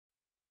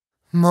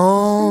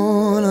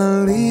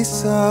Mona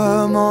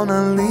Lisa,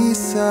 Mona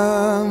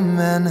Lisa,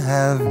 men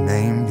have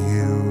named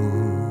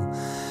you.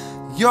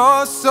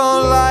 You're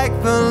so like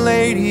the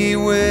lady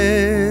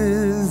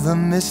with the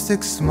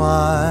mystic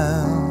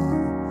smile.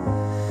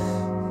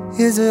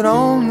 Is it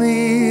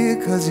only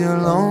 'cause you're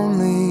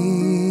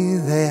lonely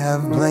they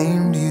have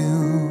blamed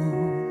you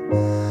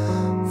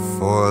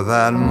for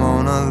that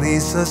Mona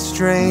Lisa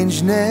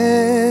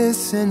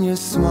strangeness in your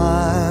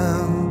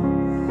smile?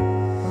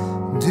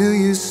 Do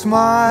you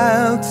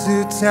smile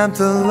to tempt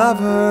a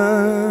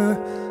lover,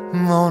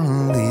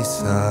 Mona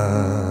Lisa?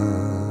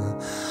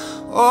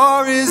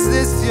 Or is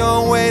this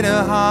your way to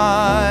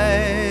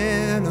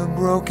hide a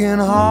broken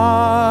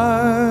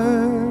heart?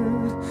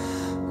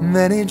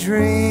 Many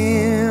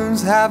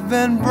dreams have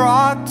been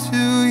brought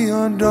to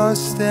your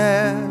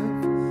doorstep.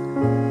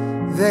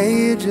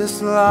 They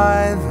just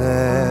lie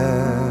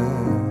there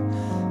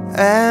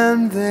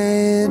and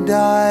they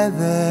die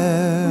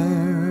there.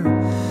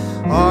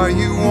 Are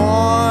you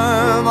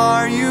warm?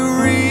 Are you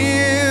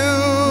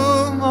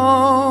real,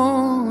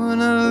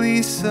 Mona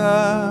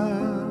Lisa?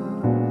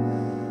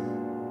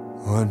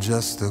 Or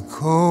just a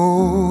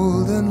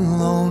cold and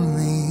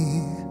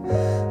lonely,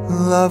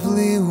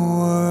 lovely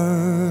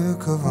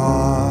work of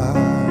art?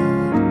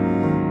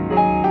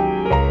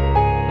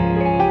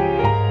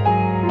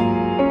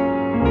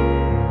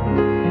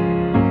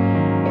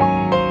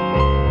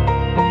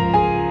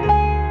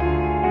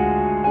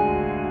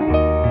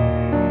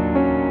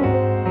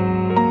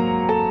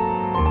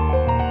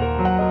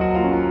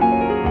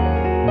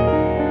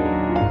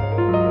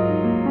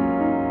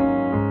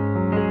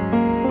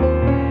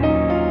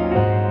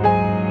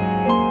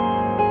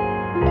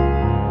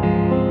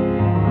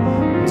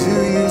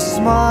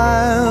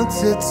 Smile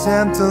to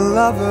tempt a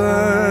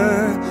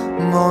lover,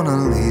 Mona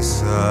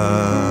Lisa?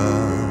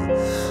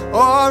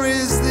 Or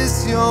is this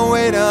your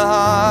way to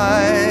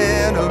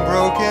hide a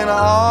broken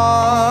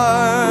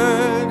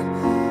heart?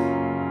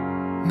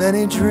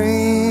 Many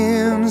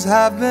dreams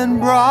have been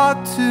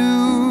brought to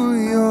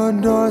your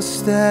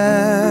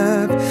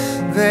doorstep.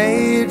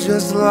 They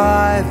just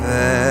lie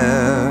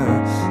there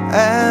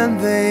and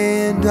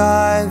they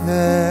die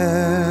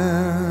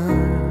there.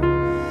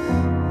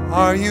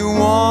 Are you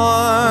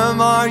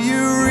warm? Are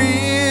you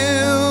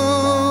real,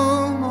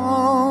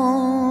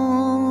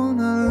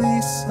 Mona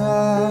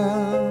Lisa?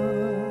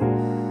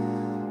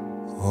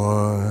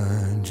 Or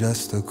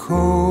just a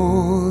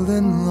cold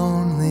and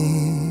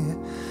lonely,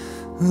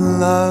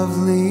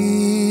 lovely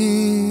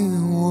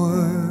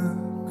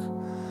work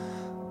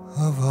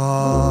of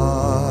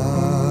art?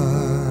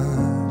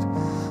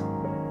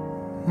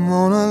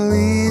 Mona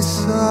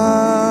Lisa,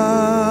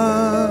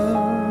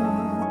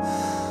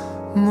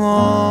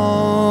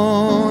 Mona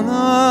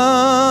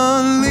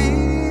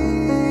Lisa.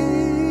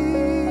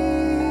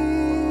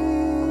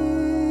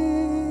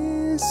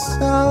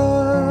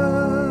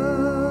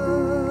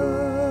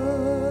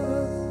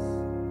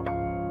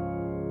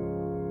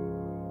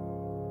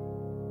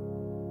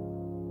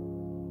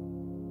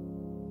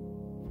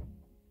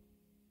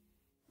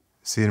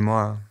 See you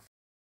tomorrow.